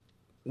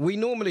we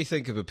normally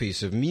think of a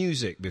piece of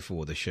music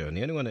before the show, and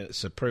the only one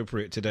that's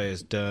appropriate today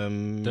is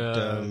dum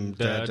dum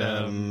da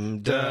dum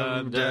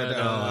dum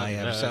da.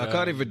 I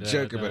can't even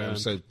joke about it. I'm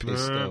so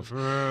pissed off.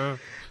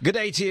 Good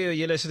day to you.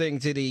 You're listening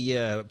to the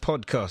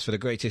podcast for the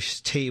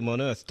greatest team on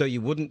earth. Though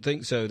you wouldn't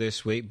think so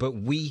this week, but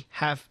we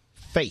have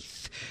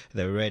faith.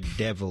 The Red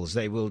Devils,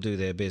 they will do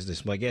their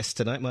business. My guests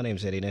tonight, my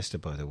name's Eddie Nestor,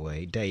 by the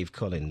way, Dave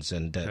Collins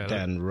and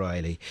Dan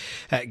Riley.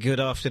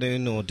 Good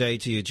afternoon or day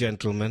to you,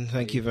 gentlemen.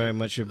 Thank you very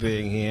much for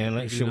being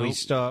here. Shall we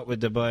start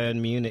with the Bayern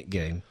Munich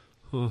game?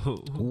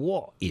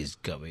 What is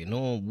going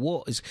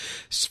on?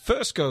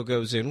 First goal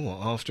goes in,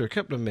 after a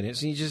couple of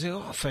minutes, and you just say,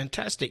 oh,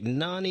 fantastic.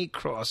 Nani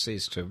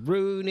crosses to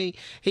Rooney.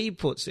 He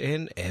puts it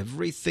in.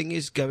 Everything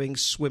is going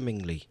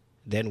swimmingly.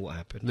 Then what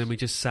happens? And then we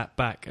just sat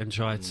back and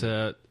tried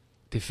to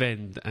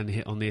defend and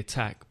hit on the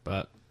attack,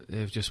 but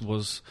it just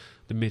was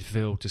the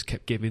midfield just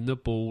kept giving the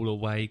ball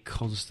away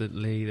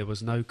constantly. There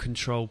was no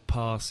controlled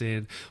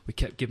passing. We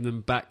kept giving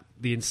them back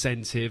the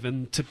incentive,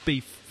 and to be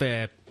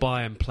fair,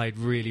 Bayern played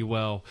really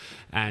well,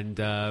 and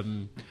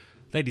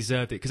they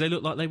deserved it because they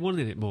looked like they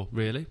wanted it more,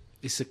 really.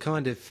 It's a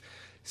kind of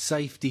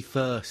safety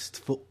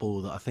first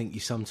football that I think you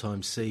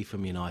sometimes see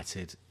from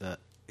United, that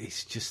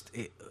it's just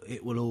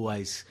it will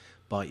always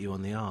bite you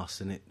on the arse,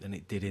 and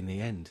it did in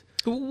the end.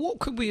 Well, what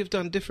could we have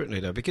done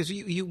differently, though? Because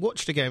you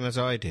watched the game as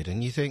I did,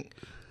 and you think,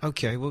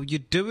 OK, well, you're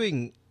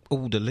doing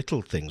all the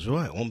little things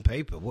right. On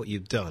paper, what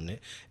you've done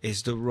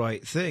is the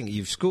right thing.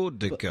 You've scored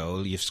the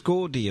goal, you've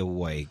scored the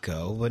away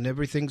goal, and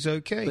everything's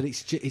OK. But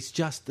it's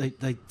just,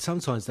 they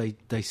sometimes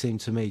they seem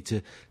to me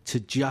to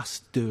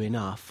just do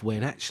enough,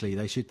 when actually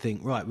they should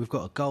think, right, we've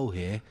got a goal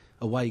here,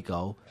 away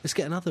goal, let's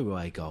get another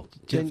away goal.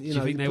 Do you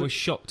think they were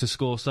shocked to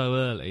score so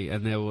early,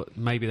 and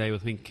maybe they were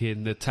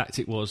thinking the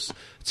tactic was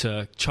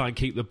to try and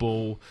keep the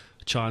ball,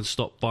 try and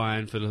stop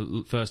Bayern for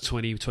the first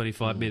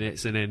 20-25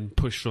 minutes, and then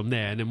push from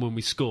there? And then when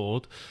we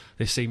scored,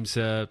 they seemed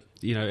to,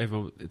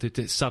 everyone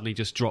suddenly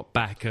just dropped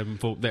back and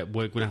thought that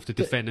we're going to have to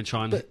defend and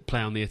try and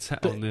play on the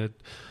attack.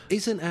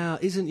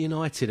 Isn't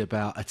United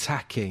about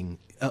attacking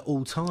at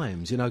all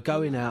times?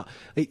 Going out.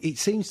 It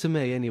seems to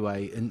me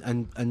anyway,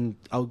 and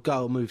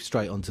I'll move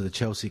straight on to the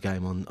Chelsea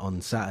game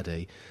on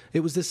Saturday.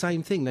 It was the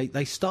same thing.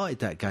 They started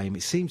that game,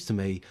 it seems to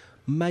me,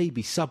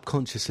 maybe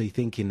subconsciously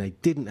thinking they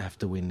didn't have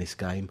to win this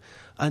game,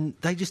 and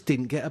they just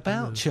didn't get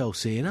about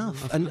Chelsea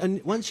enough.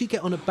 And once you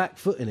get on a back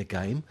foot in a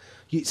game,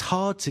 it's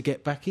hard to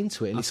get back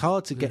into it, and it's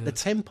hard to get the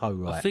tempo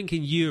right. I think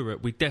in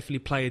Europe we definitely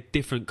play a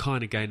different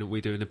kind of game than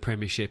we do in the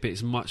Premiership.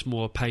 It's much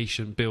more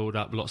patient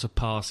build-up, lots of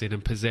passing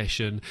and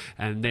possession,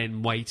 and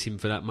then waiting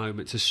for that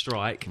moment to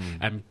strike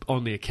and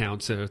on the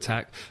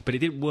counter-attack. But it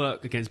didn't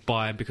work against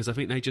Bayern because I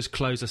think they just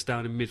closed us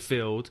down in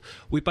midfield.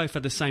 We both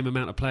had the same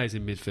amount of players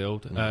in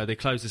midfield. They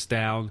closed us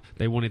down.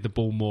 They wanted the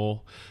ball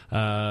more.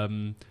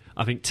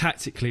 I think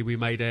tactically we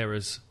made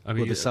errors.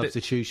 The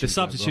substitution. The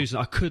substitution.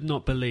 I could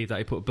not believe that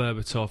he put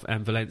Berbatov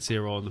and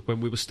Valencia on when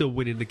we were still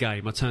winning the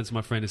game. I turned to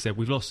my friend and said,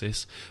 we've lost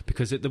this,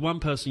 because the one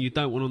person you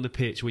don't want on the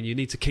pitch when you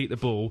need to keep the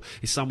ball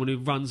is someone who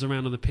runs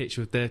around on the pitch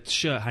with their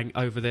shirt hanging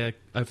over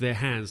their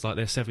hands like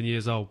they're 7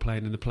 years old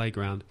playing in the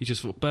playground. You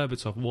just thought,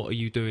 Berbatov, what are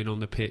you doing on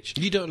the pitch?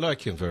 You don't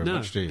like him very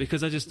much, do you?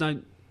 Because I just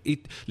don't...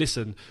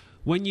 Listen,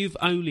 when you've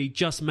only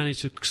just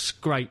managed to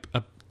scrape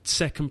a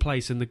second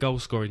place in the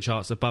goal-scoring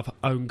charts above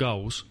own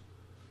goals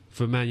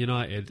for Man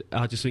United,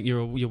 I just think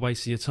you're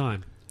wasting your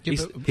time. Yeah,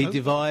 he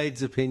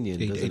divides opinion,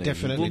 doesn't he?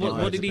 Definitely. Well,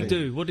 what did he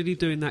do? What did he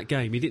do in that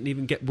game? He didn't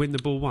even win the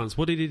ball once.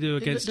 What did he do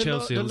against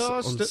Chelsea on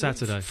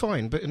Saturday?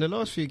 Fine, but in the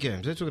last few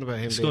games, they're talking about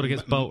him scored being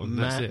against Bolton.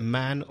 That's it.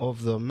 Man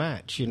of the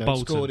match.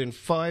 Bolton. Scored in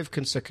 5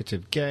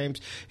 consecutive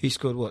games. He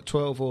scored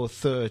 12 or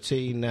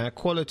 13 now.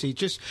 Quality.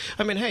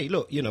 Hey,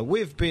 look,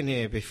 we've been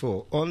here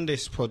before on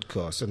this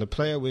podcast, and the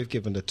player we've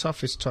given the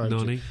toughest time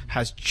to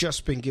has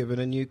just been given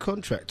a new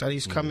contract, and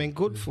he's coming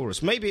good for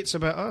us. Maybe it's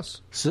about us.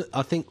 So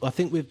I think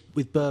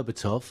with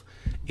Berbatov,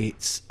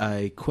 it's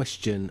a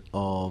question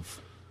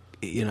of,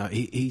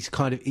 he's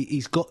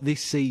got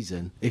this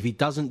season. If he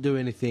doesn't do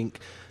anything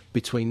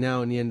between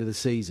now and the end of the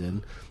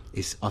season,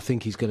 I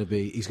think he's going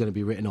to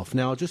be written off.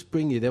 Now I'll just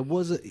bring you.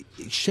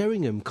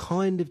 Sheringham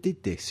kind of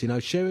did this.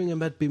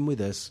 Sheringham had been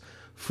with us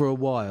for a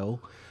while,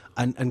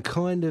 and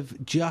kind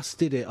of just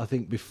did it. I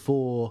think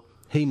before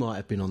he might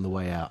have been on the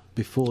way out,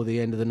 before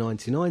the end of the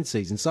 99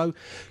 season. So,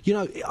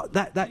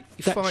 that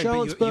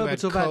chance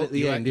Berbatov had at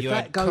the end, if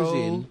that goes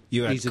in,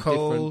 he's a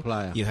different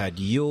player. You had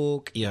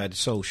York, you had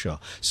Solskjaer.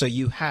 So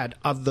you had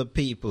other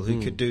people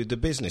who could do the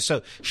business.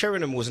 So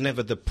Sheringham was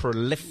never the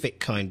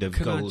prolific kind of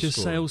goal scorer. Can I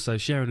just say also,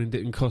 Sheringham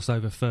didn't cost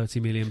over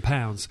 £30 million.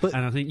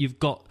 And I think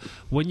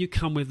when you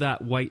come with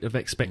that weight of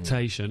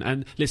expectation,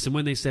 and listen,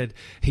 when they said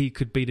he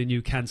could be the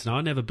new Cantona,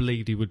 I never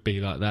believed he would be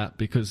like that,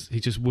 because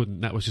he just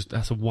wouldn't.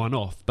 That's a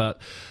one-off. But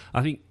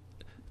I think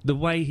the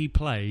way he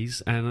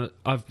plays, and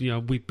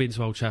we've been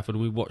to Old Trafford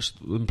and we watched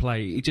them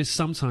play.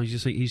 Sometimes you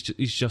just think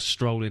he's just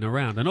strolling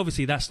around, and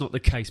obviously that's not the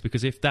case,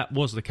 because if that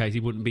was the case, he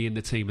wouldn't be in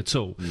the team at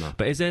all. No.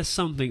 But is there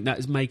something that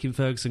is making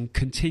Ferguson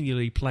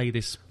continually play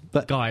this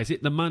But Guy, is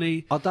it the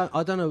money? I don't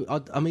know.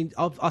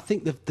 I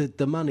think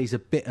the money's a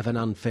bit of an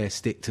unfair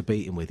stick to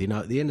beat him with. You know,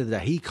 at the end of the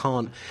day, he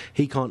can't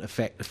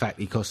affect the fact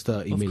he cost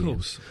 30 million. Of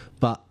course.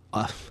 But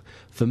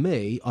for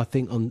me, I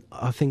think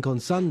on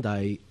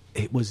Sunday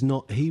it was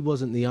not. He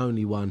wasn't the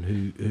only one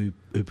who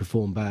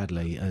performed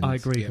badly. And I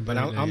agree. Yeah, but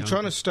I'm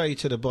trying to stay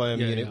to the Bayern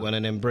Munich one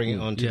and then bring it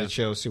on to the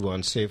Chelsea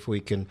one, see if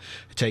we can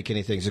take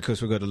anything. Of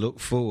course, we've got to look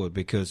forward,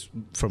 because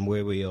from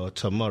where we are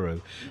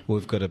tomorrow,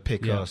 we've got to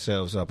pick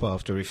ourselves up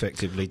after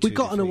effectively 2 We've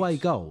got defeats. an away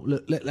goal.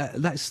 Look,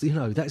 that's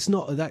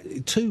not that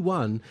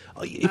 2-1.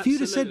 If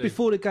you'd have said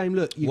before the game,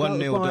 look, you go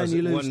to Bayern,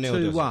 you lose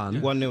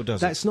 2-1. 1-0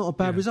 does it. That's not a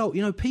bad result.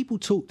 You know, people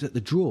talked at the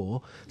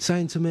draw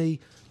saying to me,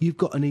 "You've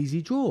got an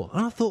easy draw,"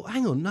 and I thought,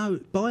 hang on, no,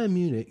 Bayern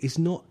Munich is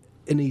not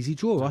an easy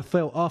draw. I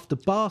felt after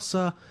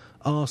Barca,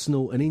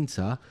 Arsenal and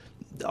Inter,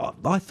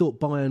 I thought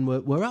Bayern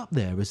were up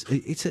there.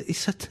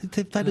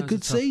 They've had a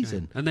good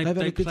season. And they've had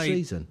a good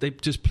season. They've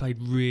just played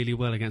really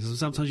well against us.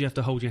 Sometimes you have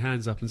to hold your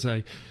hands up and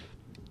say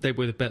they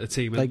were the better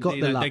team. They got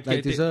their luck.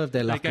 They deserved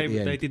their luck at the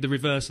end. They did the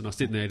reverse on us,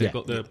 didn't they? They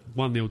got the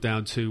 1-0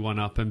 down, 2-1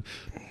 up. And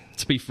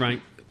to be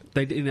frank,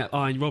 they in that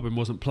Iron Robin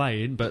wasn't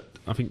playing, but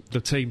I think the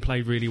team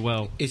played really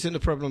well. Isn't the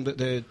problem that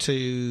the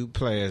 2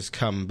 players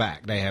come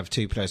back? They have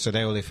 2 players, so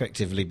they will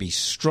effectively be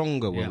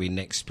stronger when we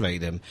next play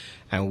them,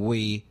 and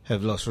we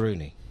have lost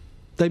Rooney.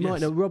 They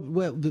might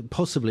know.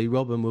 Possibly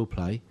Robin will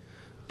play,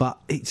 but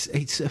it's.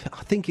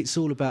 I think it's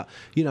all about,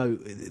 you know,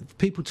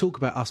 people talk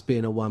about us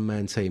being a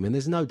one-man team, and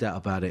there's no doubt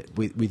about it.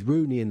 With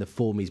Rooney in the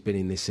form he's been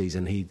in this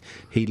season,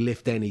 he'd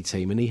lift any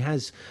team, and he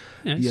has.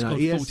 Yeah, he's scored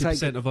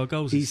 40% of our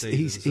goals this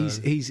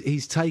season.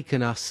 He's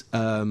taken us.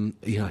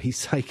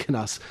 He's taken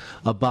us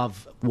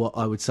above what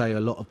I would say a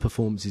lot of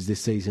performances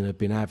this season have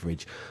been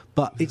average.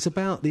 But it's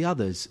about the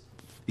others.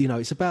 You know,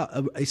 it's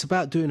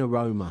about doing a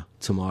Roma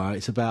tomorrow.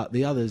 It's about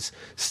the others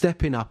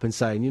stepping up and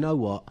saying, you know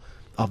what,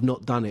 I've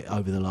not done it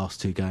over the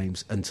last 2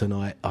 games, and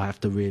tonight I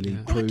have to really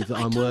prove that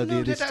I'm worthy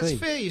of this team. That's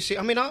fair, you see.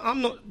 I mean,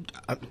 I'm not...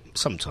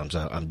 sometimes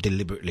I'm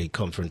deliberately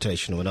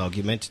confrontational and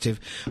argumentative,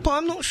 but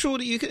I'm not sure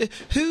that you could...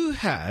 Who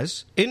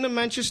has, in the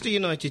Manchester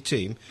United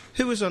team,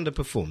 who has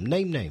underperformed?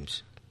 Name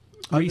names.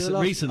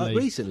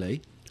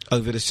 Recently?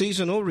 Over the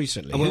season or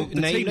recently? Well,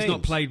 the team's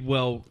not played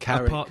well.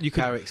 I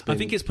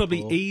think it's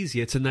probably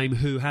easier to name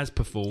who has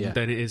performed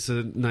than it is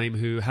to name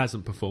who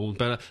hasn't performed.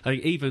 But I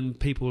think even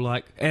people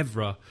like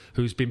Evra,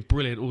 who's been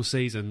brilliant all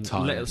season,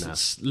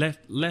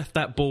 left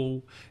that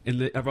ball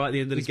right at the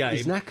end of the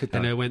game,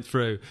 and they went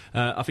through.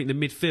 I think the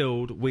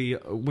midfield,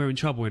 we're in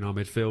trouble in our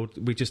midfield.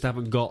 We just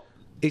haven't got.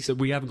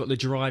 We haven't got the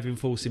driving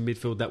force in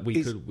midfield that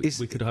we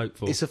could hope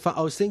for.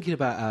 I was thinking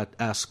about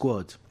our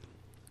squad.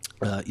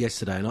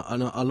 Yesterday,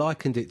 and I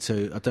likened it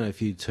to, I don't know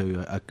if you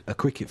two are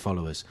cricket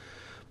followers,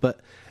 but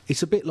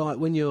it's a bit like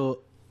when you're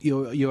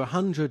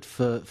 100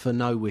 for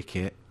no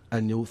wicket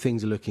and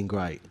things are looking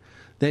great.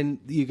 Then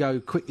you go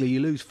quickly, you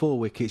lose 4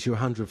 wickets, you're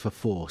 100 for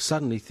 4.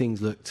 Suddenly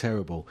things look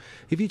terrible.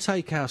 If you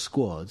take our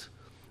squad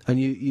and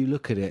you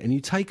look at it and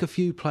you take a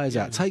few players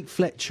out, take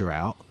Fletcher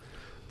out,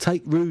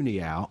 take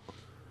Rooney out,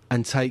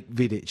 and take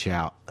Vidic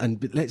out.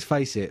 And let's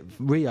face it,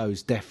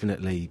 Rio's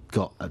definitely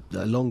got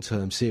a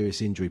long-term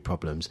serious injury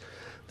problems.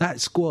 That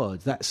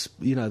squad,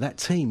 that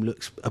team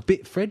looks a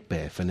bit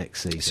threadbare for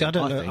next season. See, I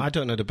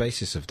don't know the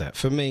basis of that.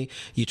 For me,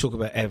 you talk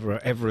about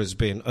Evra. Evra's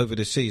been over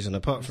the season,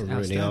 apart from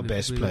Rooney, our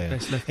best player.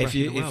 If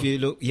you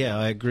look,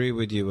 I agree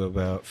with you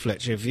about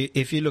Fletcher.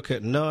 If you look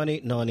at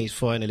Nani's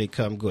finally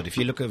come good. If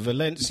you look at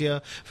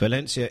Valencia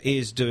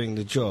is doing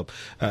the job.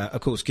 Of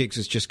course, Giggs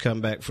has just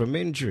come back from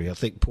injury. I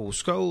think Paul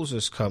Scholes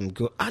has come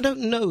good. I don't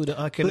know that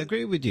I can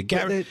agree with you,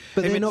 Gary.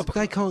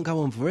 They can't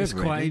go on forever. It's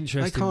quite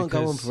interesting. They can't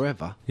go on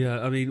forever. Yeah,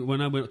 I mean, when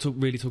we're not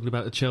really talking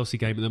about the Chelsea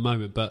game at the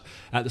moment, but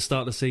at the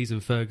start of the season,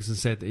 Ferguson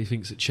said that he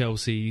thinks that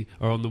Chelsea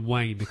are on the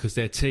wane because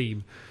their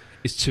team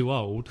is too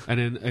old. And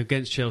then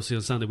against Chelsea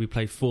on Sunday, we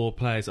played 4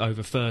 players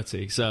over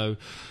 30. So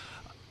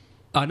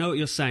I know what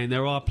you're saying.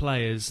 There are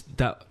players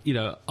that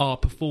are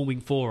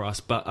performing for us,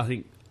 but I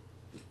think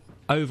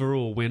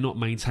overall we're not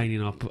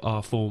maintaining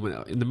our form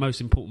in the most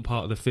important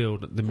part of the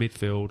field, the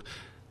midfield.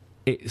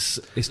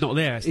 It's not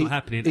there. It's not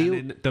happening. And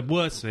then the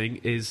worst thing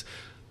is,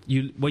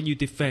 when you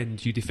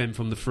defend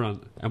from the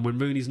front, and when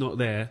Rooney's not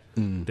there,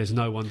 there's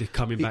no one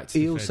coming back to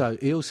defend.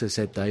 He also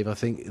said, Dave, I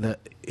think that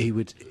he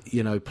would,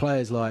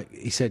 players like,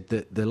 he said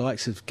that the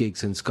likes of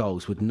Giggs and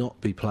Scholes would not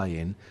be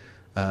playing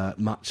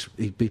much.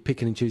 He'd be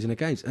picking and choosing the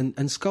games, and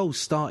Scholes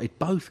started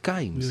both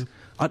games. Yeah.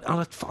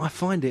 I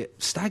find it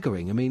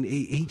staggering. I mean,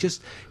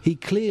 he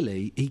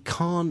clearly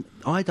can't.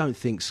 I don't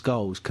think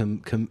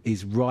Scholes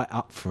is right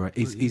up for it.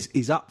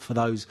 Is up for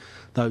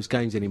those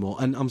games anymore.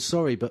 And I'm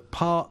sorry, but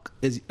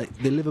the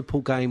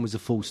Liverpool game was a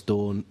false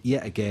dawn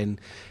yet again.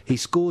 He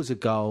scores a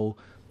goal,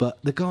 but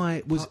the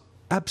guy was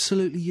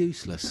absolutely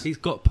useless.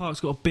 Park's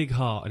got a big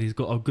heart and he's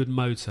got a good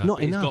motor.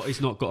 Not enough.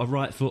 He's not got a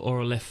right foot or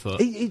a left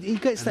foot. He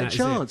gets that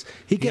chance.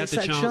 He gets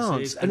that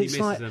chance, and it's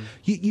like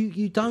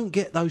you don't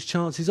get those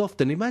chances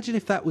often. Imagine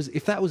if that was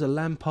a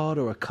Lampard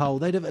or a Cole,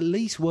 they'd have at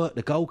least worked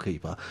the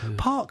goalkeeper. Yeah.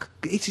 Park,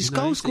 his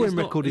goal scoring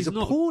record is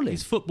appalling.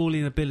 His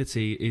footballing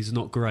ability is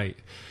not great.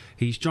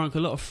 He's drunk a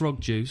lot of frog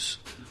juice,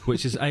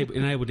 which has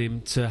enabled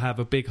him to have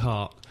a big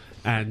heart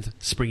and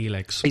springy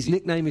legs. His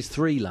nickname is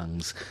Three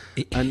Lungs,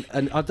 and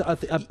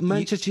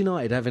Manchester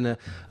United having a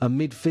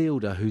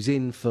midfielder who's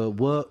in for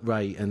work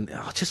rate, and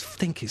I just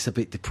think it's a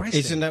bit depressing.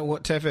 Isn't that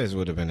what Tevez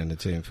would have been in the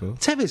team for?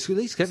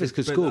 Tevez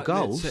could score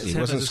goals. He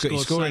wasn't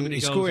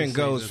scoring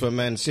goals for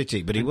Man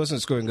City, but he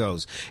wasn't scoring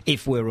goals,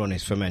 if we're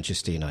honest, for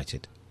Manchester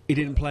United. He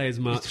didn't play as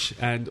much,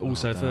 and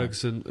also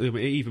Ferguson,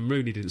 even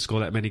Rooney didn't score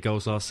that many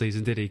goals last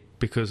season, did he?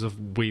 Because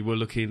we were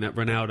looking at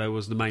Ronaldo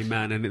was the main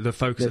man, and the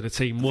focus of the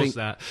team was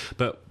that.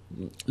 But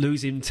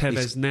losing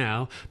Tevez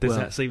now, does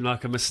that seem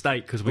like a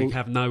mistake? Because we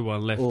have no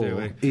one left, do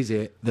we? Is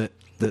it that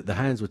the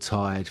hands were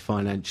tired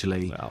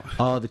financially?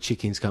 Are the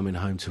chickens coming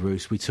home to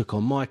roost? We took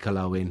on Michael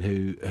Owen,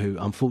 who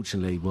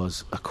unfortunately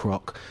was a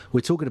crock.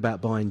 We're talking about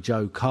buying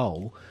Joe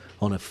Cole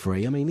on a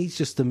free. I mean, he's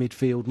just the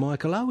midfield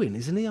Michael Owen,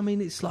 isn't he? I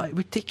mean, it's like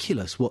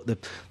ridiculous what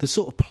the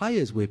sort of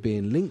players we're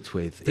being linked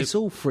with. It's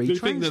all free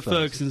transfers. I think that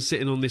Ferguson's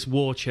sitting on this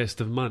war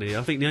chest of money.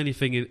 I think the only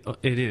thing in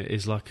it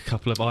is like a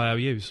couple of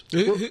IOUs.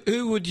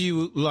 Who would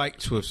you like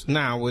to have,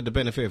 now with the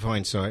benefit of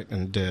hindsight,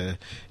 and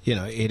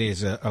it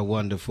is a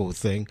wonderful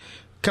thing,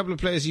 a couple of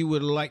players you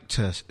would like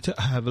to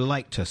have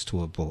liked us to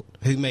have bought,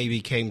 who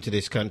maybe came to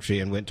this country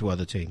and went to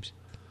other teams?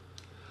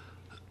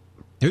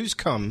 Who's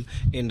come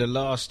in the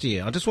last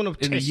year? I just want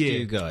to test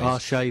you guys.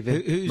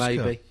 Arshavin,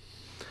 maybe.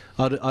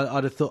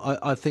 I'd have thought.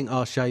 I think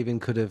Arshavin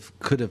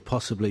could have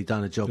possibly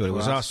done a job. Well, for it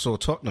was us or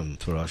Tottenham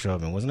for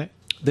Arshavin, wasn't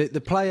it? The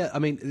player. I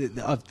mean,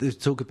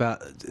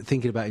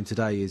 thinking about him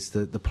today is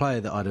the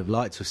player that I'd have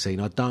liked to have seen.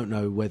 I don't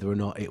know whether or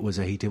not it was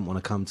he didn't want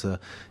to come to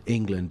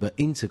England, but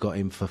Inter got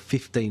him for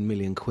 15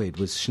 million quid.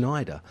 Was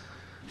Schneider?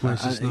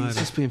 He's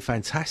just been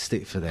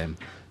fantastic for them.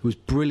 He was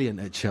brilliant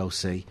at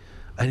Chelsea.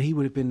 And he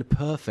would have been the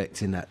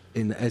perfect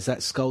as that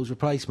Scholes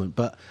replacement,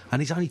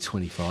 and he's only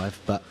 25.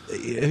 But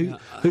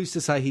who's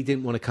to say he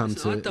didn't want to come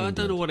to? I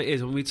don't know what it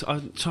is.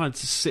 I'm trying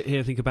to sit here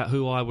and think about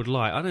who I would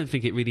like. I don't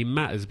think it really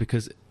matters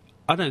because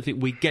I don't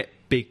think we get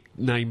big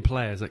name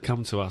players that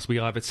come to us. We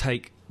either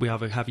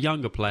have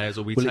younger players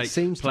or take it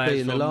seems players to be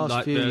in from the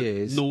last few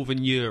years.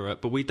 Northern Europe.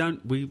 But we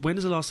don't. When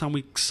is the last time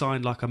we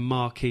signed like a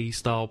marquee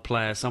style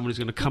player, someone who's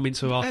going to come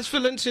into our? Has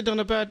Valencia done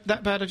that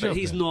bad a job?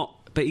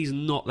 But he's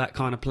not that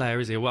kind of player,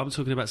 is he? Well, I'm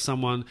talking about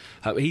someone.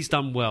 He's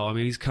done well. I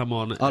mean, he's come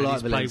on and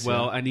he's played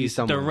well, and he's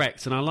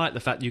direct. And I like the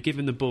fact you give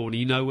him the ball and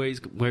you know where he's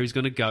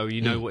going to go.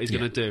 You know what he's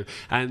going to do.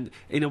 And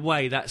in a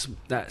way, that's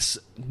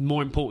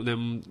more important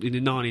than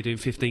Inani doing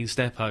 15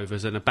 step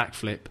overs and a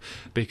backflip,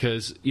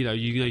 because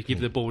you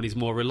give the ball and he's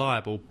more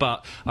reliable.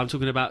 But I'm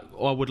talking about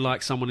I would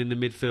like someone in the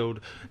midfield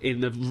in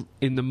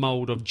the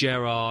mould of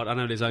Gerrard. I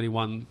know there's only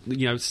one.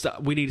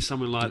 We need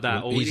someone like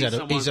that. Or he's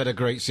had a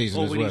great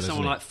season as well. Or we need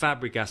someone like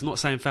Fabregas.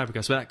 Not saying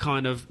Fabregas, but that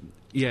kind of.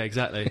 Yeah,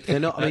 exactly. They're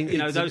not,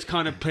 those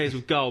kind of players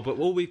with goal. But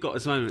all we've got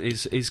at the moment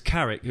is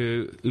Carrick,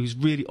 who's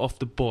really off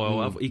the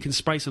boil. He can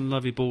spray some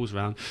lovely balls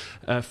around.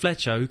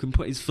 Fletcher, who can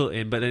put his foot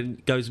in, but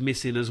then goes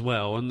missing as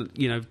well.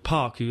 And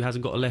Park, who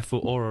hasn't got a left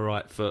foot or a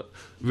right foot,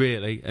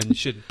 really, and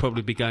should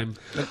probably be going.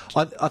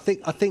 I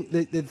think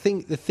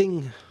the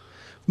thing.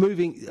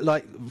 Moving,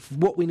 like,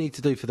 what we need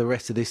to do for the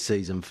rest of this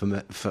season,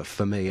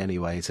 for me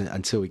anyway, is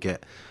until we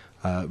get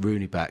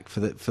Rooney back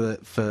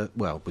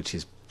which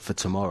is for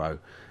tomorrow,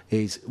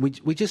 is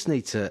we just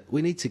need to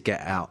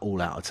get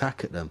all out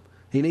attack at them.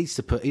 He needs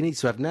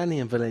to have Nani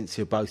and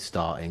Valencia both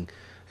starting.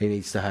 He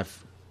needs to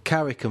have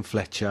Carrick and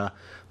Fletcher,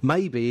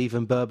 maybe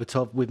even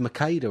Berbatov with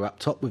Makeda up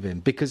top with him,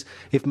 because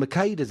if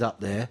Makeda's up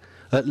there,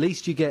 at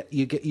least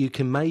you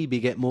can maybe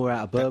get more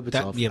out of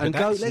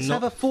Berbatov let's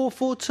have a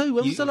 4-4-2.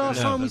 When was the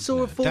last time we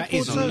saw a 4-4-2? That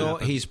is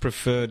not his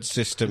preferred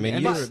system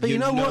in Europe. But you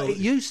know what it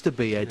used to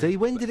be, Eddie?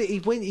 When did it? He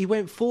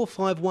went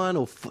 4-5-1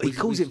 or he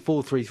calls it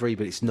 4-3-3,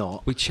 but it's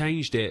not. We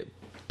changed it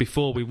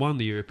before we won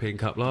the European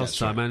Cup last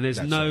time, and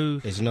there's no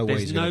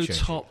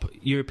top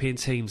European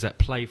teams that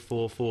play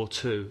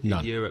 4-4-2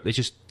 in Europe.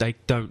 They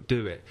don't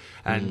do it,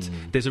 and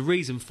there's a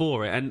reason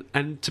for it.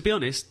 And to be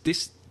honest,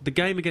 the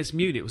game against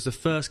Munich was the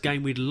first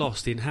game we'd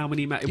lost in how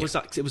many matches?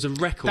 It was a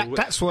record.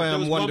 That's why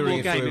I'm wondering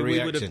if we're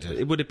reacting to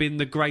it. It would have been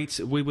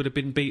we would have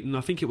been beaten.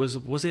 I think it was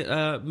it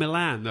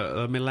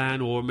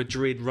Milan or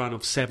Madrid run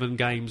of 7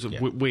 games of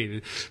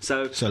win.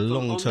 So it's a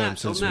long time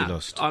since we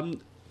lost.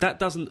 That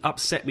doesn't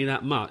upset me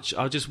that much.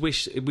 I just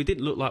wish we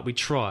didn't look like we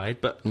tried,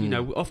 but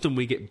often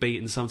we get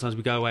beaten. Sometimes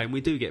we go away and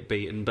we do get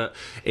beaten. But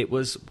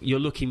you're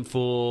looking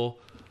for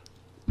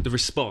the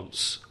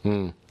response.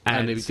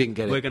 And we didn't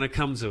get it. We're going to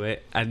come to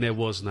it, and there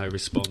was no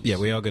response. Yeah,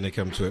 we are going to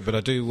come to it, but I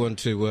do want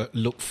to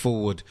look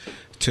forward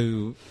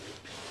to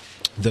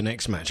the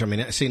next match. I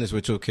mean, seeing as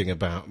we're talking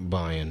about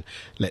Bayern,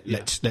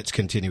 let's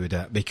continue with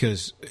that,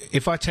 because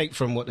if I take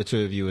from what the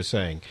two of you are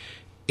saying,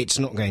 it's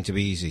not going to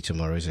be easy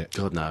tomorrow, is it?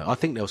 God no. I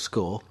think they'll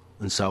score,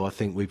 and so I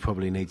think we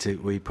probably need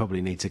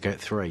to get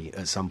 3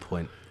 at some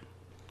point,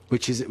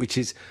 which is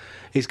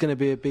going to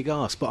be a big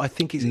ask. But I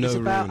think it's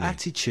about Rooney.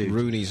 attitude.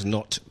 Rooney's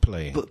not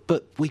playing.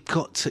 But we've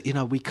got to,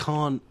 we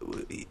can't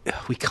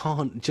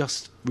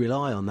just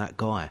rely on that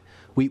guy.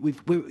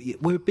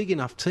 We're a big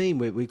enough team.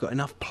 We've got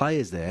enough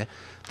players there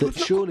that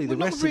surely the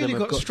rest of them have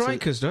got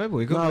strikers, though.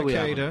 We've got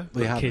Makeda.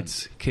 We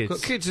haven't. Kids.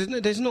 Got kids, isn't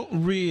it? There's not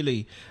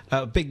really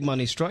big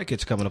money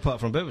strikers coming apart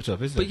from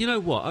Berbatov, is there? But you know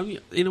what? I mean,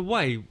 in a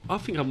way, I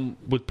think I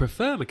would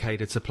prefer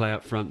Makeda to play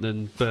up front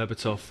than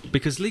Berbatov,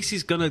 because at least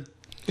he's going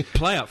to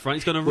play up front.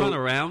 He's going to run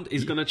around.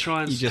 He's going to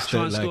try and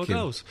score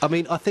goals. I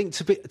mean, I think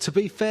to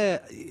be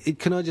fair,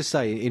 can I just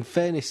say, in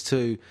fairness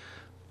to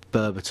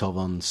Berbatov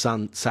on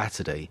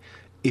Saturday,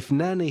 if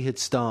Nani had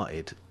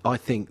started, I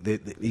think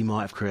that he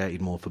might have created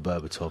more for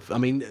Berbatov. I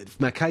mean,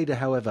 Makeda,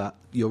 however,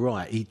 you're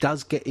right. He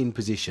does get in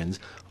positions.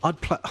 I'd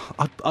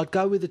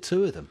go with the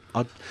two of them.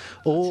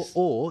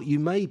 Or you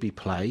maybe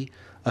play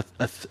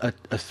a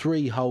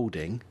 3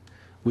 holding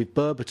with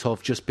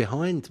Berbatov just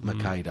behind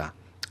Makeda.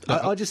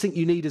 I just think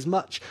you need as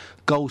much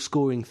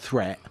goal-scoring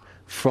threat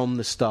from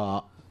the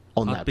start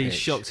on that pitch. I'd be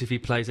shocked if he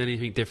plays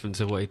anything different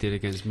to what he did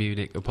against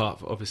Munich. Apart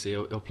from, obviously,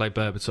 he'll play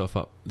Berbatov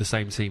up the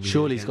same team.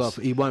 Surely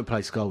he won't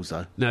play Scholes,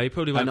 though. No, he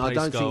probably won't play Scholes. And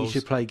I don't think he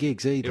should play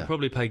Giggs either. He'll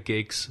probably play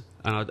Giggs,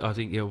 and I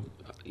think he'll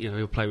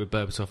play with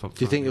Berbatov up front.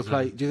 Do you think he'll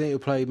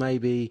play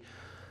maybe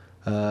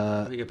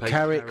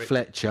Carrick,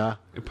 Fletcher,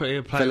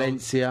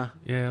 Valencia,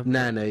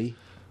 Nani,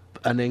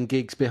 and then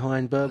Giggs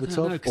behind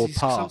Berbatov, or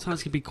Park? Sometimes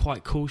he can be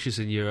quite cautious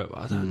in Europe.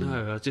 I don't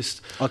know.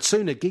 I'd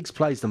sooner Giggs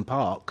plays than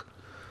Park.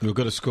 We've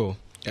got to score.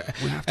 We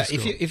have to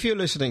score. If you're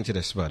listening to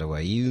this, by the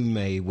way, you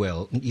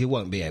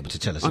won't be able to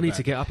tell us. I need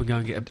to get up and go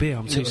and get a beer.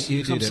 I'm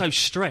so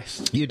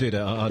stressed. You do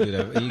that. I'll do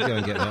that. You go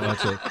and get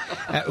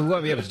that. We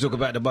won't be able to talk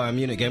about the Bayern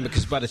Munich game,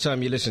 because by the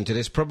time you listen to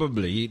this,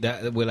 probably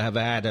that we'll have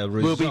had a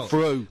result. We'll be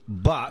through.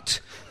 But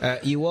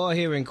you are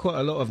hearing quite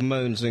a lot of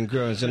moans and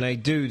groans, and they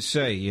do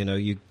say,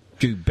 you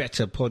do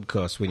better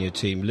podcasts when your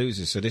team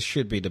loses, so this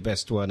should be the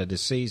best one of the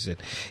season.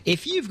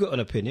 If you've got an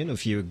opinion,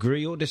 if you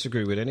agree or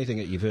disagree with anything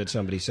that you've heard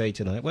somebody say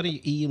tonight, why don't you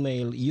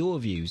email your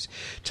views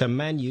to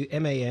manu,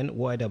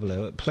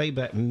 MANYOO, at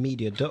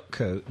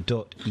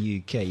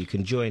playbackmedia.co.uk. You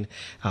can join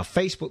our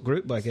Facebook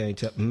group by going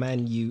to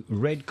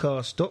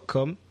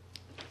manuredcast.com.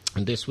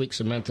 And this week,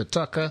 Samantha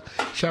Tucker,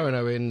 Sharon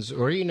Owens,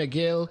 Rena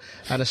Gill,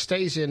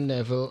 Anastasia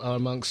Neville,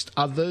 amongst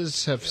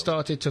others, have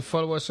started to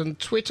follow us on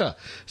Twitter.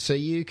 So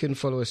you can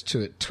follow us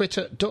too at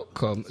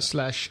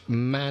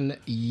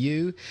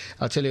twitter.com/manu.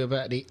 I'll tell you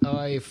about the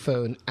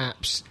iPhone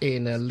apps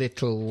in a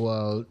little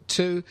while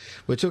too.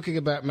 We're talking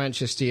about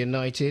Manchester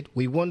United.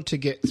 We want to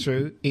get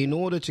through. In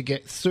order to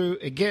get through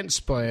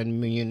against Bayern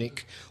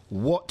Munich,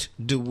 what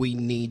do we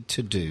need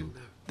to do?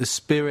 The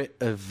spirit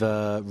of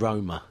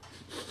Roma.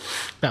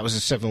 That was a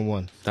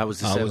 7-1. That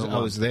was the 7-1. I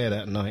was there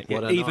that night.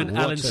 Even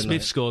Alan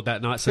Smith scored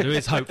that night, so there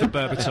is hope for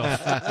Berbatov.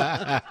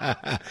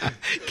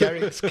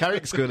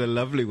 Carrick scored a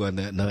lovely one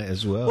that night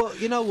as well. Well,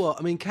 you know what?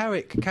 I mean,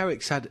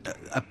 Carrick's had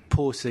a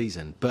poor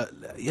season, but,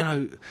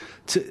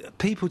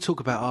 people talk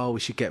about, we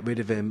should get rid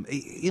of him.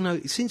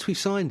 Since we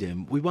signed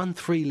him, we won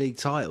 3 league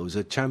titles,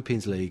 a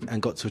Champions League,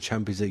 and got to a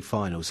Champions League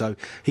final, so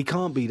he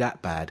can't be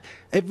that bad.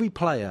 Every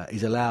player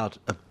is allowed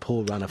a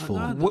poor run of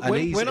form.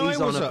 When I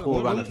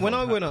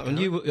went up, and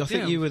I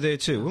think you were there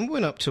too, when we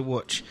went up to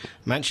watch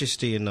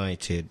Manchester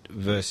United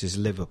versus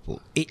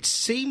Liverpool, it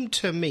seemed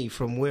to me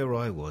from where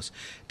I was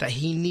that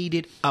he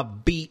needed a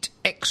beat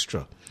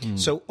extra.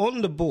 So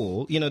on the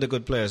ball, the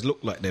good players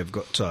look like they've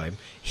got time.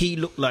 He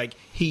looked like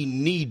he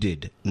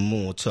needed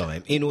more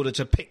time in order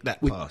to pick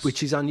that pass.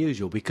 Which is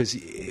unusual, because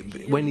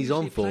when he's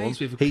on form,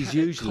 he's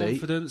usually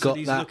got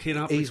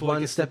he's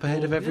one step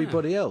ahead of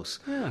everybody else.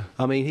 Yeah.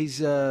 I mean, he's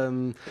he's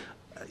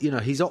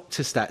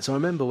Optastats. I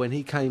remember when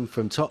he came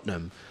from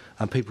Tottenham,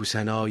 and people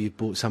saying, you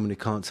bought someone who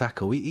can't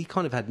tackle. He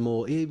kind of had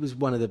more. He was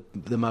one of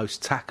the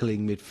most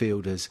tackling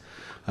midfielders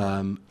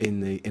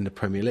in the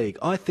Premier League.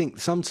 I think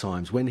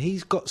sometimes when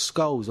he's got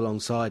Scholes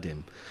alongside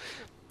him,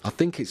 I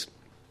think it's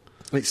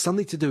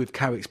something to do with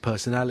Carrick's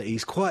personality.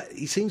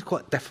 He seems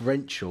quite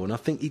deferential, and I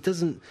think he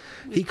doesn't.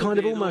 He kind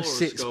of almost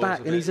sits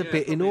back, and he's a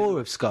bit in awe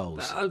of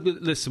Scholes.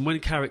 Listen, when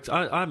Carrick,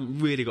 I haven't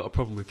really got a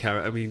problem with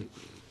Carrick. I mean,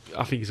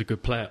 I think he's a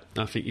good player.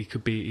 I think he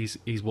could be.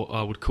 He's what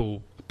I would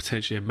call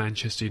potentially a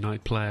Manchester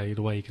United player.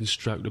 The way he can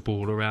stroke the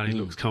ball around, he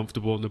looks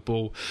comfortable on the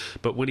ball.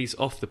 But when he's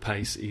off the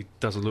pace, he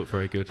doesn't look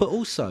very good. But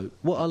also,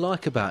 what I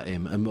like about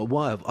him, and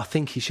why I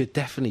think he should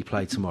definitely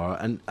play tomorrow,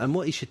 and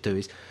what he should do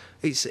is,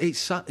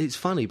 it's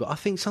funny, but I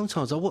think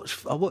sometimes I watch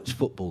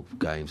football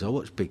games, I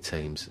watch big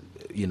teams,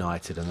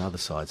 United and other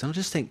sides, and I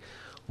just think,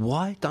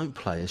 why don't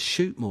players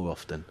shoot more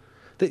often?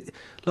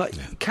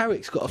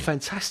 Carrick's got a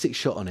fantastic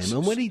shot on him,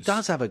 and when he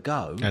does have a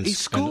go, he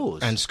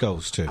scores. And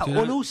Scholes too.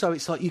 And also,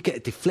 it's like you get a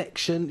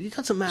deflection. It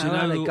doesn't matter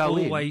how they go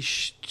in. Always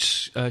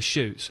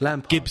shoots.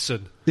 Lampard.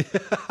 Gibson.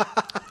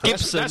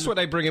 Gibson, that's what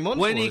they bring him on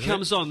when for, he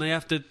comes on, they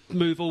have to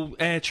move all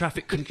air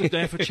traffic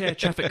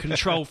traffic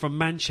control from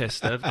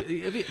Manchester. But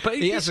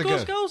he has a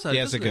scores go. goals, though, He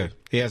has a go.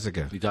 He has a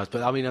go. He does,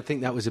 but I mean, I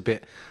think that was a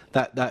bit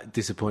that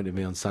disappointed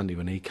me on Sunday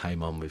when he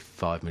came on with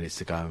 5 minutes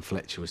to go and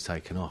Fletcher was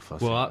taken off.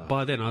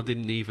 By then I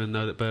didn't even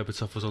know that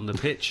Berbatov was on the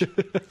pitch.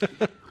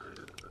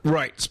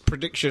 Right,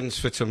 predictions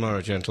for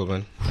tomorrow,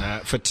 gentlemen.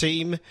 For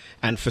team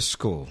and for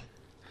score.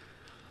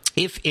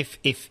 If.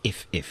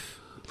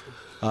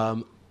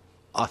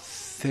 I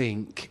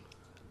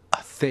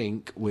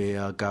think we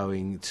are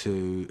going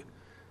to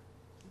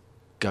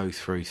go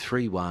through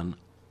 3-1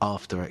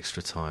 after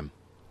extra time.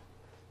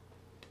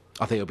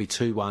 I think it'll be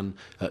 2-1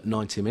 at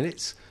 90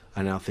 minutes,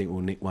 and I think we'll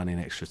nick one in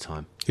extra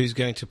time. Who's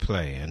going to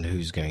play and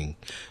who's going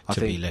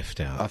to be left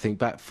out? I think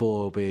back four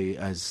will be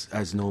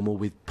as normal,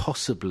 with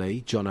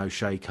possibly John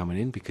O'Shea coming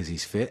in because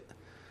he's fit.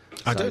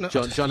 I don't know.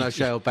 John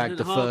O'Shea will bag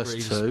the first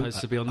two.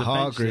 Supposed to be on the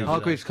bench.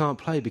 Hargreaves can't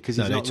play because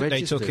he's not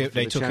registered.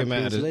 They took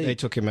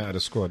him out of the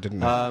squad, didn't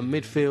they?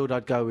 Midfield,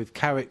 I'd go with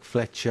Carrick,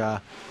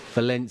 Fletcher,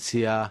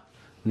 Valencia,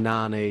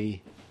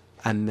 Nani,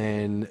 and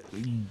then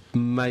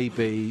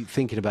maybe,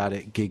 thinking about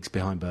it, Giggs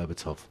behind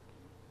Berbatov.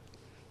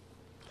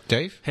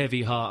 Dave?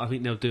 Heavy heart. I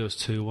think they'll do us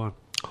 2-1.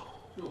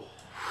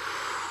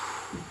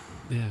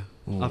 Yeah.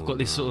 I've got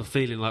this sort of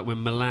feeling like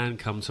when Milan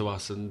come to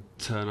us and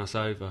turn us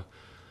over.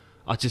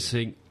 I just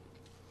think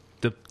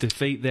the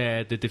defeat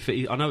there,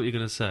 I know what you're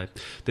going to say.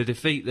 The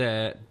defeat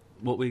there,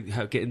 what we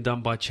have getting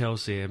done by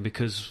Chelsea, and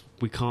because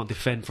we can't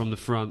defend from the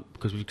front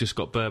because we've just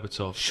got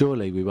Berbatov.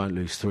 Surely we won't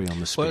lose 3 on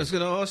the spin. Well, I was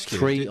going to ask you.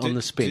 3 on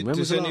the spin. When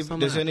was the last time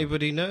does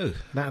anybody know?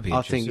 That'd be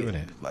interesting,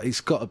 wouldn't it?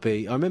 It's got to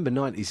be. I remember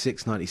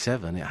 96,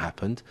 97 it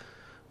happened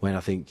when I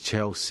think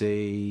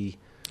Chelsea...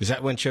 Is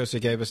that when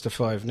Chelsea gave us the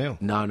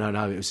 5-0? No.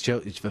 It was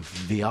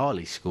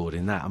Vialli scored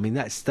in that. I mean,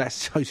 that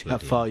shows you how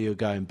far you're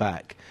going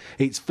back.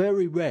 It's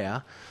very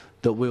rare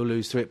that we'll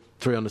lose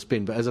 3 on the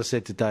spin. But as I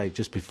said to Dave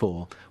just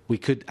before, we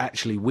could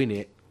actually win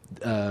it.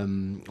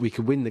 We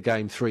could win the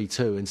game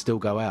 3-2 and still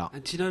go out.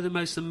 And do you know the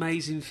most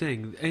amazing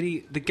thing?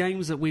 The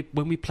games that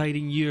when we played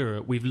in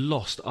Europe, we've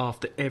lost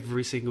after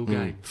every single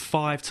game.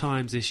 5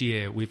 times this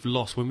year we've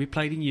lost. When we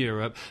played in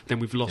Europe, then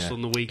we've lost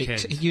on the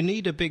weekend. You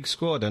need a big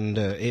squad, and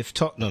if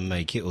Tottenham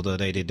make it, although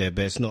they did their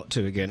best not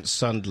to against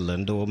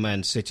Sunderland or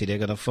Man City, they're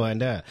going to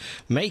find out.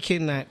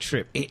 Making that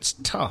trip, it's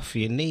tough.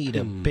 You need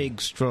a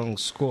big, strong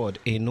squad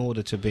in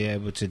order to be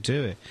able to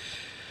do it.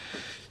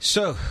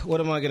 So,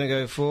 what am I going to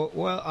go for?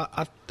 Well,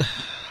 I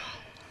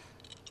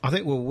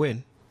think we'll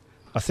win.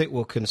 I think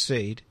we'll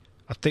concede.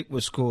 I think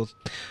we'll score.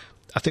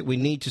 I think we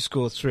need to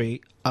score 3.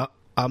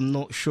 I'm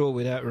not sure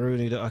without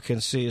Rooney that I can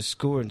see us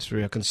scoring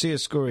 3. I can see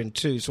us scoring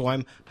 2, so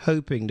I'm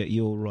hoping that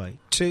you're right.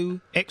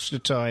 2, extra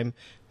time,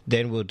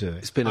 then we'll do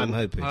it. I'm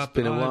hoping. It's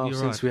been a while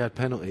since we had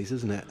penalties,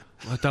 isn't it?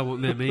 I don't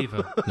want them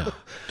either. No,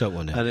 don't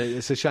want them. And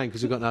it's a shame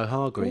because we've got no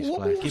Hargreaves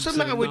playing.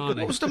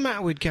 What was the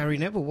matter with Gary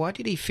Neville? Why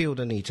did he feel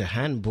the need to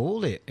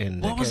handball it?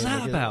 What was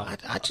that about?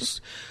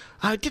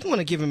 I didn't want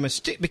to give him a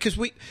stick because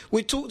we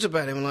talked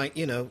about him like,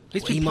 you know,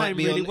 he might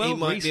be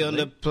on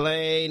the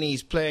plane,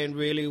 he's playing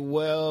really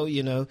well,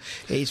 you know,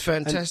 he's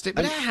fantastic.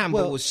 But that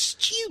handball was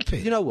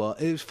stupid. You know what?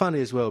 It was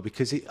funny as well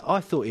because I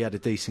thought he had a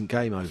decent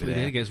game over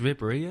there. Against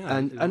Ribery, yeah.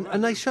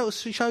 And they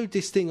showed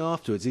this thing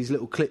afterwards, these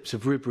little clips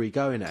of Ribery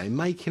going at him,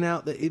 making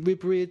out that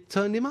Ribery had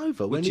turned him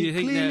over when he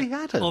clearly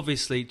hadn't.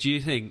 Obviously, do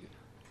you think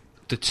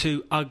the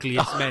 2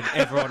 ugliest men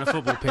ever on a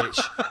football pitch,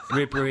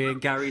 Ribery and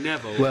Gary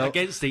Neville,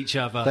 against each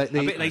other? I bet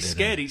they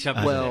scared each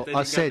other. Well,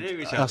 I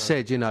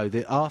said, you know,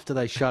 that after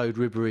they showed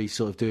Ribery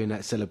sort of doing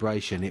that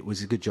celebration, it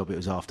was a good job it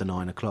was after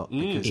 9 o'clock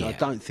because I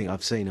don't think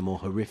I've seen a more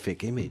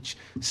horrific image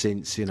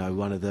since, you know,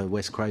 one of the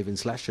Wes Craven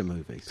slasher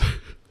movies.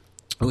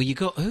 Well,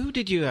 who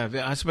did you have?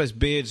 I suppose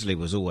Beardsley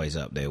was always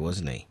up there,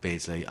 wasn't he?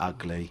 Beardsley,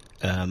 ugly.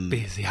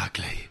 Beardsley,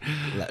 ugly.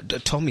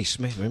 Tommy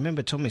Smith.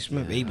 Remember Tommy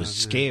Smith? He was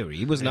scary.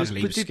 He wasn't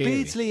ugly, he was did scary. Did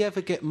Beardsley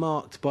ever get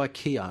marked by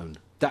Keown?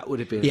 That would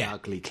have been an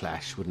ugly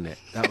clash, wouldn't it?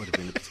 That would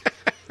have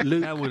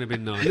been... that would have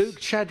been nice. Luke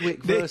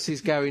Chadwick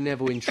versus Gary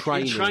Neville in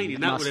training.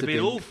 That would have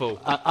been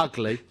awful.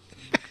 Ugly.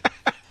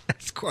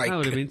 That's quite That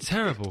would have been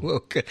terrible.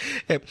 Well,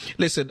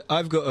 listen,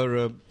 I've got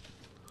a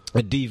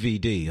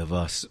DVD of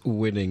us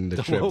winning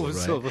the treble, right?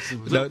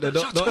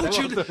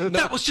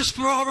 That was just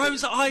for our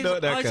eyes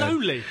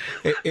only.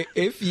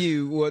 If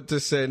you want to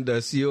send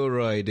us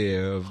your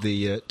idea of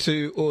the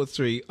 2 or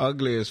 3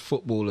 ugliest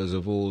footballers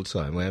of all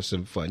time, we'll have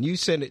some fun. You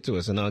send it to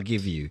us and I'll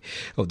give you,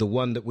 of the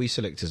one that we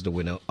select as the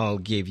winner, I'll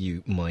give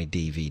you my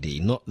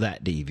DVD. Not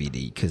that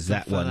DVD, because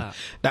that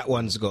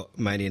one's got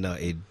Man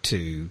United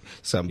 2,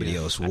 somebody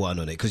else 1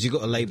 on it, because you've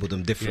got to label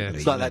them differently.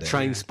 It's like that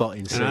train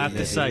spotting scene. And I have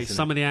to say,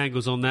 some of the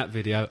angles on that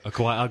video are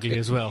quite ugly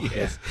as well.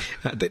 Yes.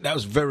 That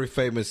was a very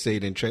famous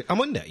scene in Train. I'm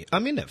in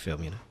that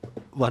film, you know.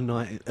 One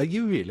night. Are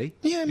you really?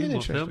 Yeah, I'm in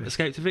that film.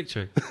 Escape to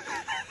Victory.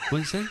 What did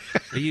you say?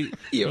 Are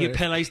you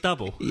Pele's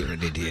double? You're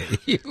an idiot.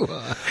 You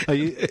are. Are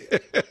you?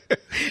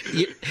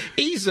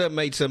 He's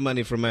made some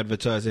money from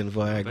advertising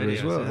Viagra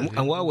as well.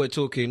 And while we're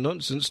talking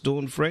nonsense,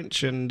 Dawn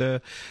French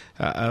and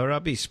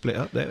Arabi split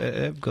up.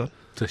 They've gone.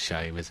 It's a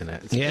shame, isn't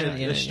it?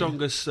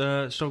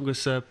 The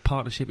strongest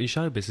partnership in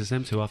show business,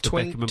 them two, after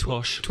Beckham and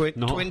Posh.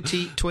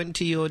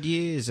 20 odd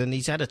years, and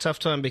he's had a tough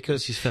time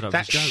because he's fed up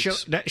with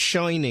jokes. That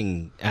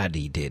Shining ad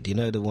he did, you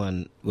know, the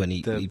one when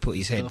he put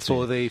his head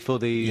for through.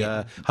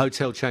 the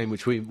hotel chain,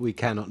 which we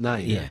cannot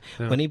name. Yeah.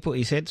 When he put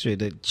his head through,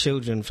 the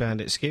children found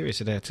it scary,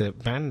 so they had to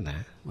ban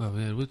that. Well,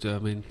 yeah, it would do. I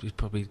mean,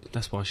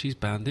 that's why she's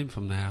banned him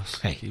from the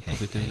house.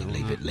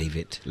 Leave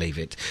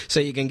it. So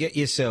you can get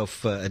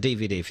yourself a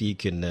DVD if you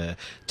can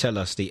tell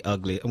us the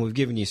ugly. And we've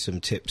given you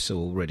some tips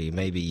already.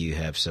 Maybe you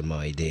have some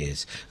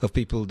ideas of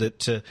people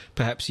that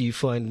perhaps you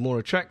find more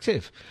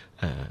attractive.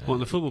 On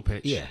the football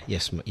pitch? Yeah,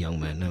 yes, young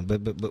man. No,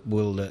 but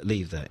we'll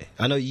leave that.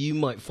 I know you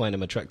might find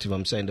them attractive.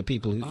 I'm saying the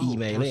people who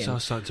email in. I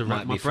was starting to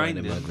rack my brain.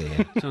 Them ugly,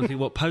 yeah. Trying to think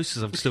what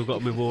posters I've still got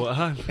on my wall at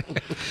home.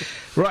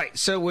 Right,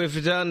 so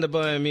we've done the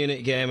Bayern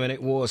Munich game, and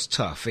it was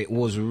tough. It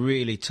was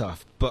really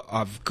tough. But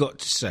I've got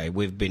to say,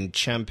 we've been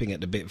champing at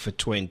the bit for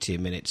 20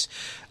 minutes.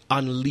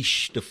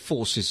 Unleash the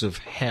forces of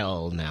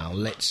hell now.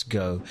 Let's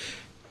go.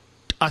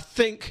 I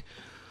think,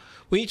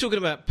 when you're talking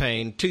about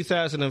pain,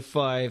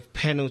 2005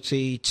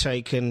 penalty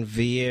taken,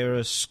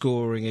 Vieira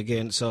scoring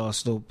against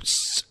Arsenal,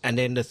 and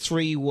then the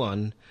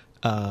 3-1,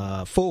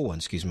 4-1,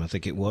 excuse me, I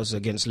think it was,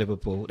 against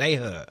Liverpool. They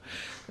hurt.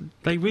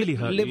 They really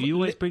hurt. You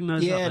always bring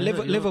those up. Yeah,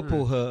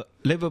 Liverpool hurt.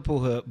 Liverpool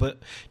hurt, but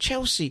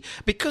Chelsea,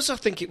 because I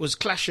think it was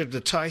Clash of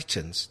the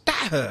Titans,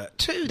 that hurt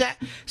too. That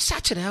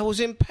Saturday I was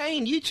in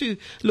pain. You two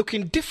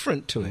looking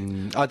different to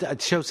it.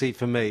 Chelsea,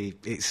 for me,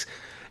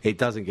 it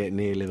doesn't get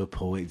near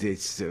Liverpool.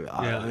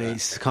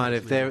 It's kind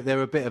of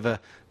they're a bit of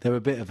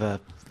a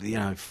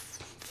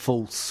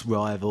false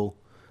rival.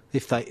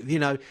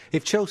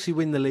 If Chelsea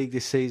win the league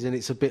this season,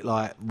 it's a bit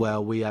like,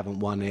 well, we haven't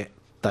won it.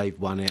 They've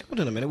won it. Hold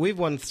on a minute. We've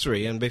won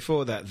 3, and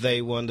before that,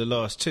 they won the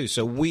last 2.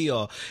 So we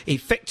are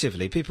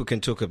effectively. People can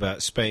talk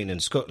about Spain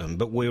and Scotland,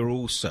 but we're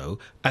also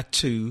a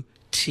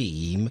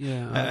 2-team league.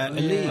 I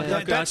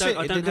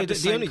don't have the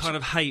same kind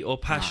of hate or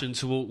passion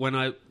toward when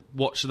I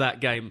watched that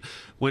game.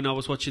 When I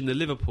was watching the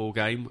Liverpool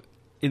game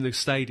in the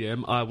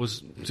stadium, I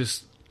was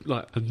just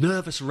like a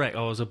nervous wreck.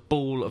 I was a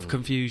ball of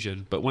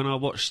confusion. But when I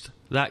watched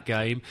that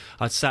game,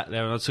 I sat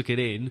there and I took it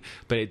in.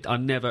 But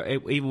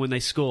even when they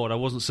scored, I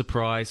wasn't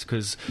surprised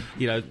because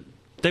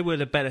they were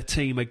the better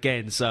team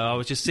again. So I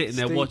was just sitting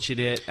there watching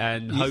it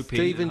and hoping.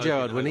 Steven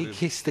Gerrard, when he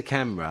kissed the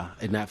camera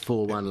in that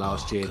 4-1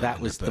 last year, that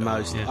was the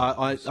most.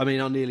 Yeah. I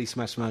mean, I nearly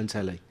smashed my own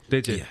telly.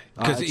 Did you?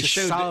 Because it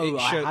showed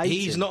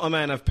he's not a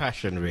man of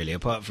passion, really,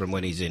 apart from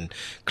when he's in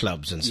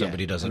clubs and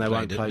somebody doesn't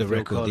play the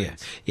record.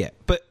 Yeah,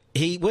 but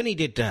when he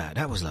did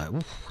that was like,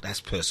 that's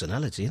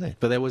personality, isn't it?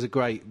 But there was a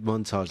great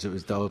montage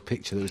a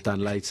picture that was done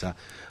later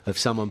of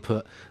someone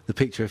put the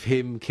picture of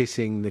him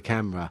kissing the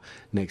camera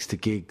next to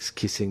Giggs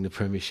kissing the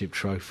Premiership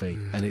trophy,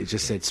 and it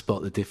just said,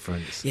 "Spot the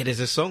difference." Yeah, there's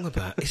a song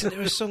isn't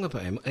there a song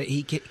about him?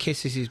 He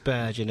kisses his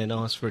badge and then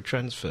asks for a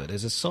transfer.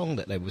 There's a song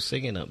that they were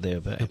singing up there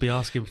about him. He'll be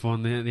asking for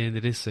one at the end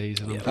of this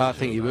season. Yeah, I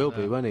think he will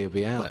be, won't he? He'll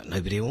be out. Well,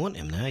 nobody will want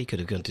him now. He could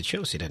have gone to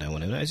Chelsea. They don't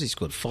want him now. He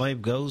scored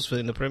 5 goals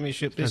in the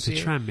Premiership this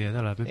year. To Tranmere,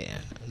 they'll have him. Yeah,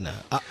 no.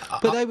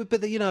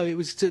 It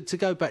was to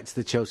go back to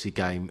the Chelsea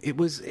game. It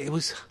was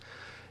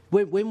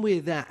when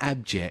we're that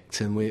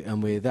abject and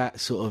we're that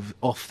sort of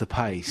off the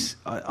pace.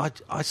 I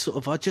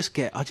just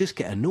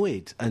get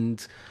annoyed,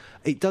 and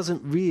it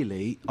doesn't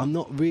really. I'm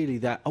not really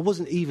that. I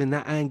wasn't even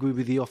that angry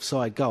with the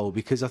offside goal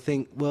because I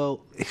think,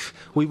 well, if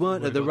we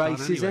weren't at the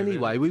races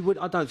anyway, we would.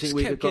 I don't think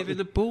we would have got giving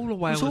the ball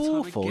away. It was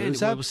awful. It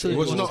was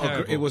absolutely.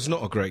 It was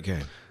not a great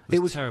game. It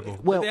was terrible.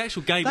 Well, the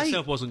actual game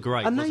itself wasn't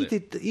great. And was they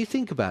did. You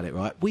think about it,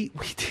 right? We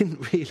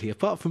didn't really,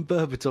 apart from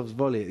Berbatov's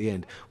volley at the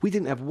end, we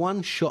didn't have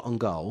one shot on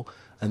goal,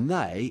 and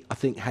they, I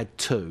think, had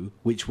 2,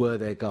 which were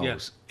their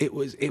goals. Yeah. It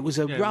was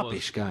a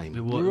rubbish game.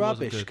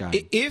 Rubbish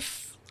game.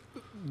 If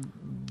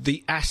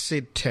the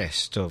acid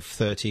test of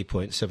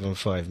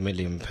 £30.75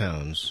 million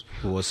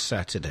was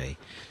Saturday,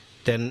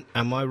 then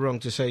am I wrong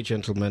to say,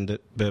 gentlemen,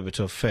 that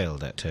Berbatov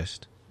failed that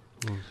test?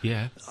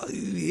 Yeah.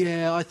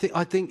 I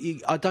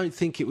don't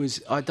think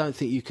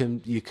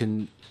you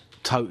can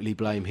totally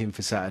blame him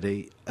for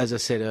Saturday. As I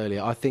said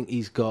earlier, I think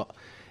he's got.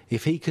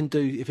 If he can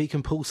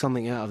pull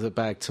something out of the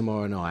bag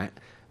tomorrow night,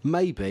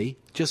 maybe,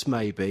 just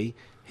maybe,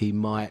 he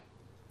might.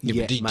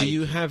 Yeah, do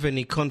you have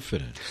any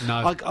confidence?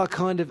 No. I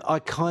kind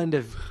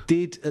of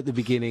did at the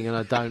beginning, and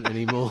I don't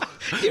anymore.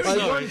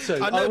 I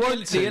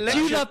want to. Do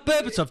you love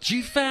Berbatov? Do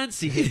you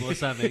fancy him or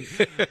something?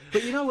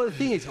 But you know what the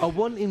thing is? I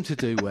want him to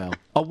do well.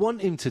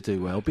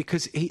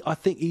 Because I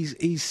think he's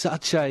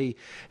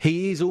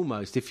he is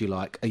almost, if you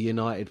like, a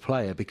United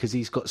player because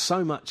he's got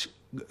so much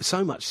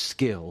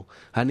skill,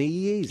 and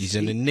he's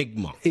an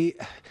enigma. He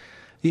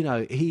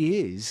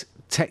is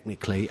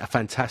technically a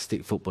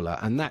fantastic footballer,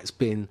 and that's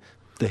been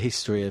the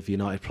history of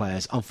United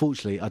players.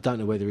 Unfortunately, I don't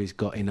know whether he's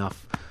got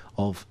enough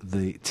of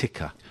the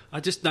ticker. I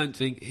just don't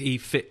think he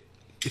fit.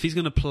 If he's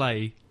going to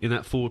play in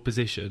that forward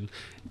position,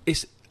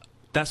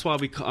 that's why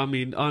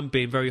I'm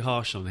being very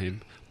harsh on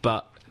him,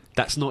 but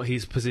that's not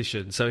his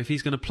position. So if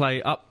he's going to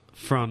play up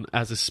front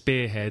as a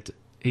spearhead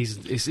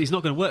he's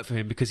not going to work for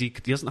him because he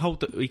doesn't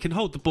he can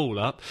hold the ball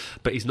up,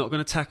 but he's not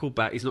going to tackle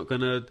back. He's not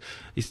going to.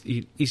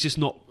 He's just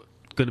not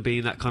going to be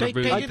in that kind of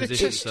Rooney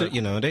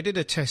position. They did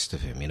a test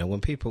of him.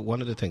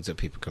 One of the things that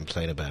people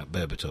complain about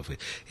Berbatov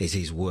is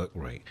his work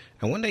rate,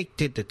 and when they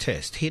did the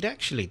test, he'd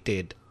actually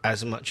did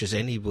as much as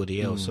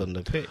anybody else on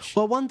the pitch.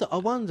 Well, I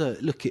wonder.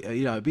 Look,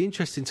 it'd be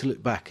interesting to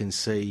look back and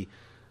see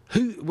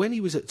who, when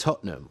he was at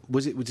Tottenham,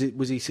 was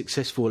he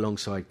successful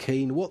alongside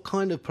Keane? What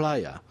kind of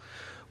player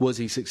was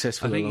he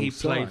successful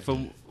alongside? I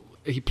think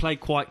he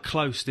played quite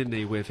close, didn't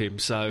he, with him?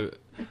 So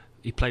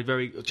he played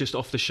very just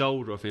off the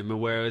shoulder of him.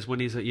 Whereas when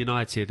he's at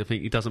United, I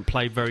think he doesn't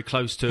play very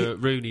close to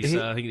Rooney.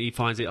 So I think he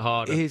finds it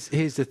harder.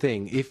 Here's the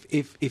thing: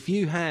 if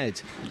you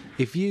had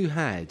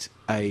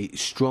a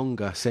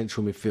stronger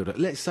central midfielder,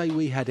 let's say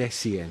we had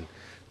Essien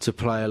to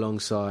play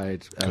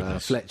alongside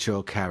Fletcher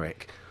or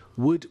Carrick,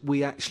 would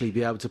we actually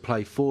be able to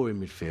play four in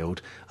midfield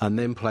and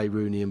then play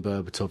Rooney and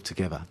Berbatov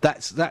together?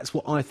 That's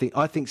what I think.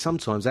 I think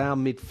sometimes our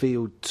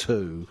midfield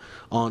two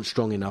aren't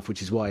strong enough,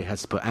 which is why he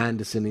has to put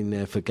Anderson in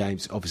there for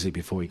games, obviously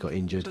before he got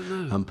injured,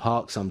 and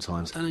Park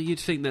sometimes. I don't know, you'd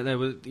think that they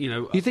were,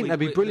 you think they'd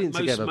be brilliant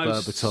together,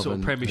 most Berbatov sort of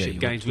and Premiership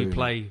games we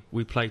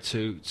play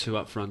two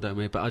up front, don't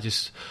we? But I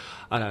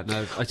don't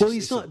know.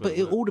 He's not. But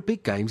all the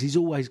big games, he's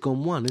always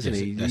gone one, isn't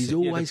he? He's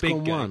always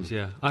gone one.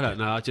 Yeah, I don't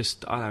know. I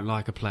don't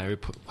like a player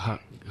who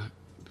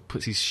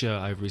puts his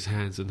shirt over his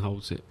hands and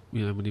holds it,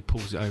 when he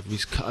pulls it over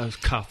his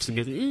cuffs and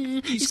goes,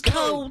 it's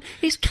cold,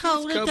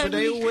 but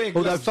they all wear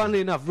gloves. Although,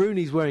 funnily enough,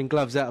 Rooney's wearing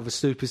gloves out of a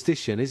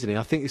superstition, isn't he?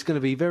 I think it's going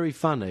to be very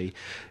funny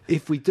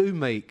if we do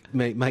make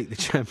the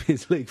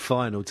Champions League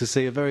final to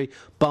see a very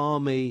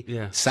balmy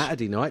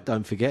Saturday night,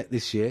 don't forget,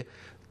 this year,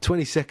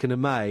 22nd of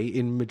May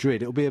in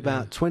Madrid. It'll be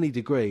about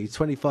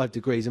 25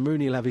 degrees, and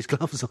Rooney will have his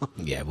gloves on.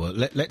 Yeah, well,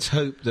 let's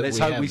hope that Let's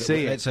hope we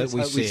see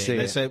it.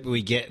 Let's hope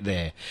we get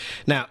there.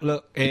 Now,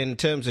 look, in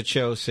terms of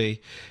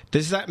Chelsea,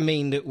 does that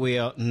mean that we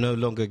are no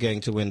longer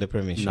going to win the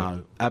Premiership?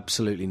 No,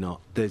 absolutely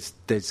not. There's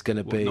going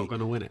to be... not going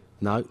to win it?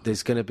 No,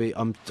 there's going to be...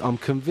 I'm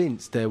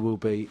convinced there will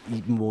be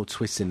even more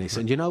twists in this.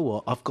 And you know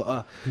what? I've got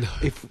a...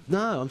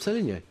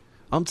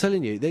 I'm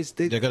telling you. They're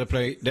going to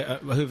play.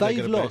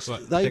 They've lost.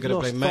 They're going to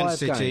play Man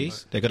City.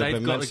 They've got to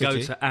go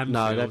to Anfield.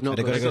 No, they've not.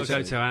 They've got to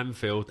go to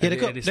Anfield.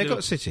 Yeah, they've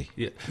got City.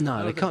 Yeah.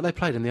 No, they can't. They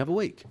played them the other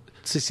week.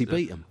 City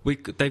beat them.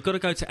 They've got to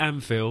go to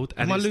Anfield.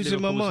 And am I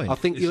losing my mind? I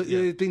think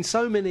there's been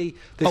so many.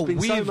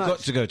 We've got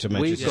to go to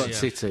Manchester. We've got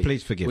City.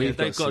 Please forgive me.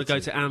 They've got to go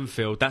to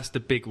Anfield. That's the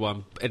big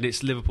one, and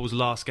it's Liverpool's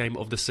last game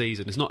of the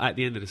season. It's not at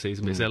the end of the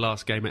season, but it's their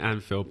last game at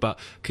Anfield. But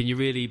can you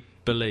really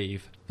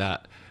believe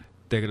that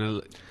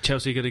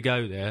Chelsea are going to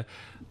go there?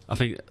 I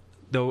think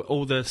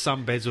all the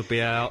sunbeds will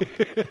be out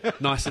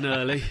nice and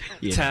early.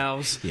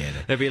 Towels. Yeah,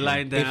 they'll be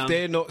laying down. If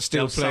they're not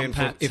still playing,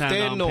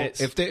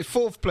 if their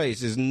fourth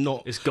place is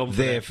not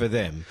there for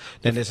them,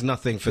 then there's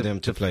nothing for them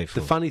to play for.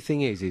 The funny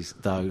thing is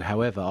though,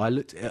 however, I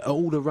looked at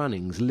all the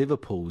runnings.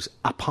 Liverpool's,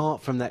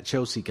 apart from that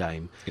Chelsea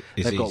game,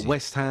 they've got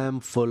West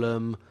Ham,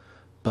 Fulham,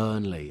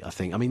 Burnley, I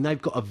think. I mean,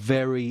 they've got a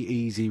very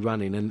easy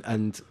running,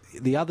 and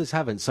the others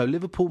haven't. So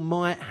Liverpool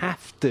might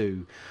have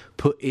to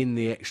put in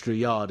the extra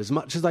yard, as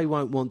much as they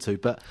won't want to.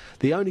 But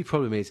the only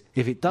problem is,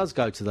 if it does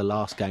go to the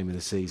last game of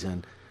the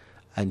season,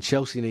 and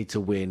Chelsea need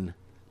to win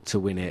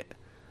it,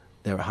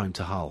 they're at home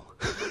to Hull.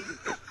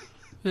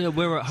 Yeah,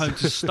 we're at home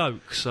to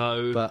Stoke,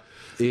 so... But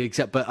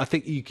I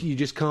think you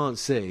just can't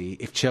see,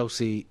 if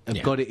Chelsea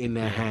have got it in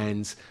their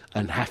hands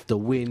and have to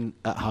win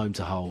at home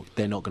to Hull,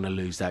 they're not going to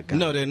lose that game.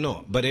 No, they're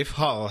not. But if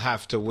Hull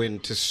have to win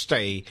to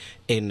stay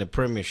in the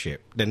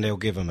Premiership, then they'll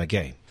give them a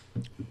game.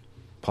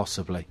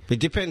 Possibly. It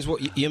depends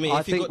what you mean.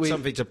 If you've got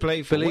something to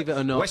play for. Believe it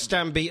or not, West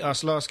Ham beat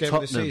us last game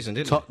of the season,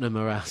 didn't Tottenham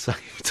are our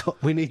saviour.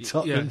 We need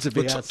Tottenham to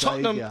be our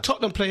saviour.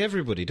 Tottenham play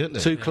everybody, don't they?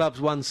 Two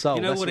clubs, one soul.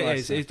 You know what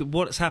it is?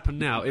 What's happened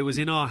now? It was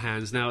in our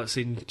hands. Now it's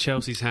in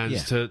Chelsea's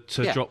hands to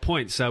drop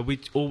points. So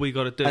all we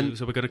got to do.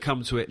 So we're going to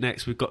come to it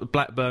next. We've got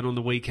Blackburn on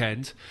the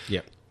weekend.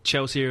 Yeah.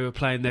 Chelsea are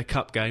playing their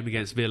cup game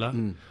against Villa.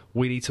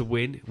 We need to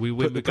win. We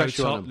win, we go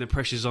top, and the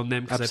pressure's on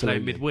them because they play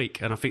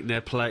midweek. And I think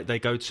they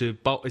go to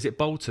is it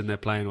Bolton they're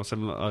playing or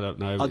something? I don't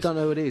know. I don't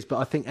know what it is, but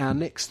I think our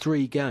next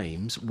three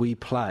games we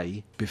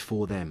play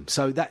before them.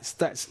 So that's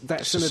an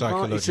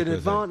advantage. It's an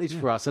advantage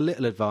for us, a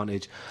little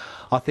advantage.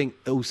 I think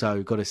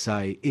also got to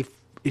say if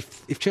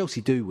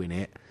Chelsea do win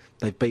it,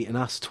 they've beaten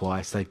us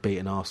twice, they've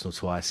beaten Arsenal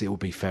twice. It will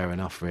be fair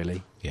enough,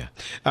 really. Yeah,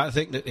 I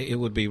think that it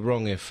would be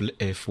wrong if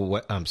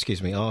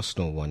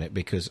Arsenal won it,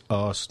 because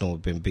Arsenal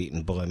have been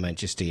beaten by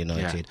Manchester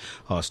United,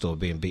 Arsenal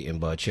being beaten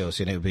by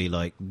Chelsea, and it would be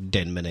like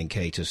Denman and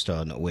Keita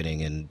starting not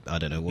winning, and I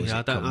don't know, I wouldn't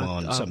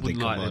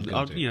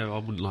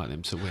like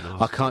them to win.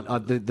 I can't.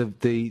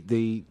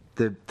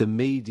 The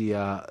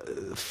media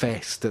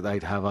fest that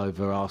they'd have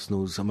over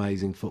Arsenal's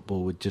amazing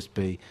football would just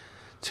be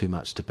too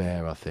much to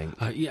bear, I think.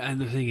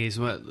 And the thing is,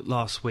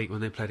 last week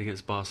when they played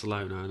against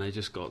Barcelona and they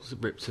just got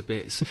ripped to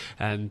bits,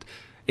 and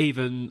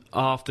even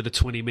after the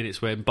 20 minutes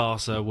when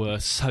Barca were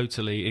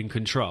totally in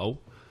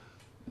control,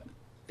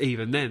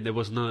 even then, there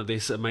was none of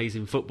this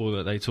amazing football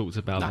that they talked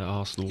about at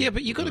Arsenal. Yeah,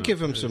 but you've got to give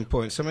them some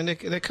points. I mean,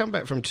 they come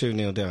back from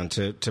 2-0 down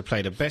to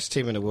play the best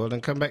team in the world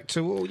and come back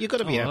to, well, you've got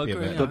to be happy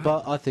about that.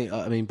 But I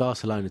mean,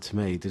 Barcelona, to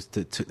me, just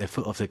took their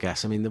foot off the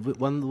gas. I mean, the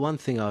one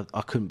thing I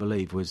couldn't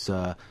believe was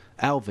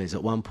Alves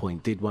at one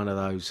point did one of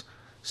those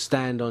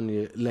stand on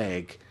your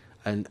leg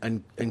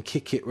and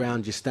kick it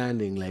round your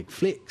standing leg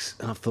flicks.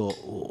 And I thought,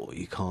 oh,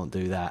 you can't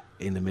do that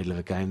in the middle of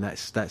a game.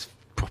 That's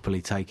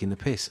properly taking the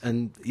piss.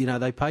 And,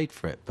 they paid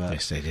for it. But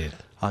Yes, they did.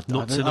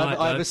 Not tonight,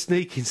 I have a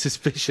sneaking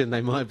suspicion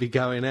they might be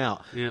going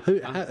out. Yeah.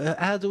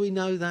 How do we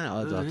know that?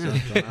 I don't know.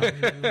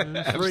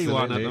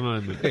 3-1 at the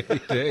moment.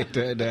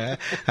 Don't know.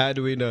 How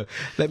do we know?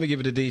 Let me give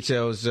you the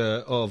details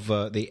of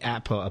the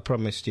app I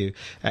promised you.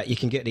 You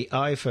can get the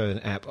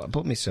iPhone app. I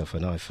bought myself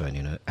an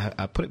iPhone,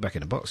 I put it back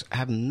in the box. I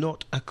have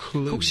not a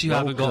clue. Of course you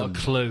haven't got a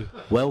clue.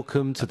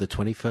 Welcome to the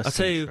 21st I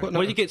tell you,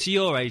 when you get to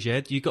your age,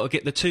 Ed, you've got to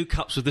get the 2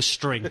 cups with the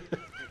string.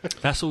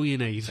 That's all you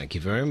need. Thank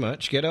you very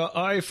much. Get our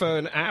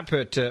iPhone app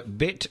at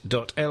bit.ly/manu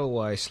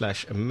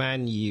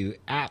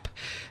app.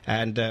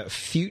 And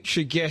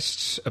future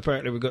guests,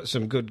 apparently we've got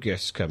some good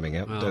guests coming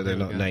up, though they're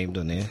not named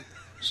on here.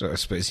 So I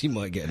suppose you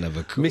might get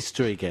another call.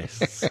 Mystery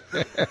guests.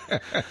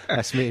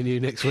 That's me and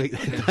you next week.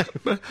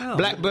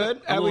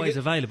 Blackburn. I'm always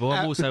available.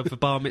 I'm also for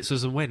bar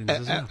mitzvahs and weddings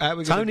as well.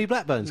 Tony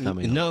Blackburn's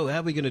coming. No, how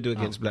are we going to do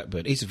against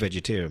Blackburn? He's a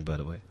vegetarian, by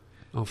the way.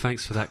 Oh,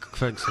 thanks for that.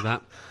 Thanks for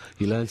that.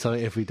 You learn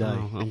something every day.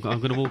 Oh, I'm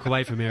going to walk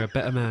away from here a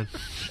better man.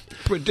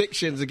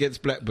 Predictions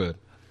against Blackburn.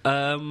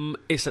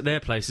 It's at their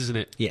place, isn't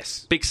it?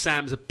 Yes. Big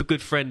Sam's a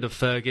good friend of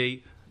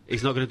Fergie.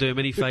 He's not going to do him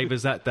any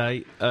favours that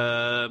day.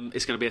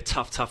 It's going to be a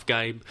tough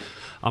game.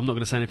 I'm not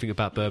going to say anything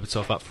about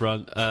Berbatov up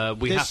front.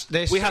 We have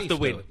to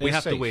win. We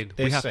have to win.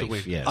 We have to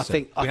win. Yeah, I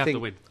think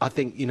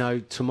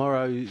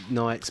tomorrow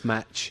night's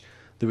match,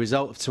 the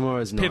result of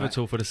tomorrow's night,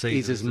 pivotal for the season,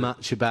 is as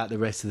much about the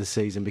rest of the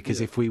season,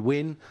 because if we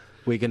win,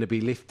 we're going to be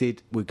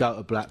lifted. We go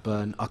to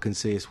Blackburn. I can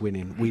see us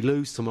winning. We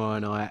lose tomorrow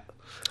night.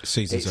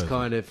 Season's it's over.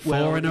 kind of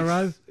 4 in a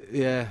row.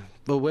 Yeah.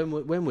 Well,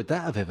 when would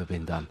that have ever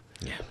been done?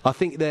 Yeah. I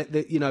think that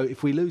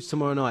if we lose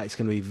tomorrow night, it's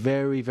going to be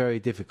very, very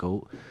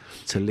difficult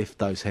to lift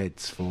those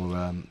heads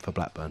for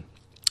Blackburn.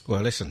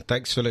 Well, listen,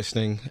 thanks for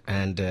listening,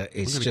 and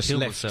it's just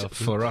left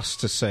for us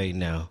to say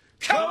now.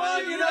 Come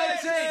on,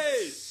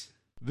 United!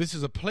 This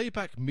is a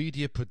Playback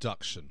Media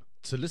production.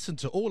 To listen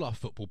to all our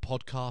football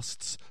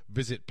podcasts,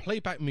 visit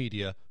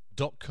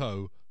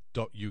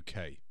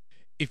playbackmedia.co.uk.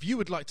 If you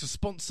would like to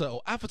sponsor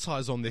or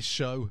advertise on this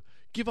show,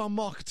 give our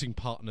marketing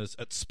partners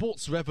at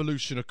Sports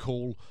Revolution a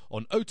call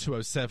on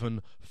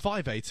 0207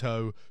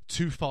 580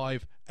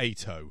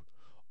 2580,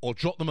 or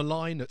drop them a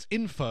line at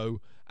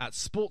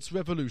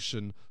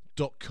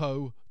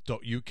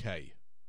info@sportsrevolution.co.uk.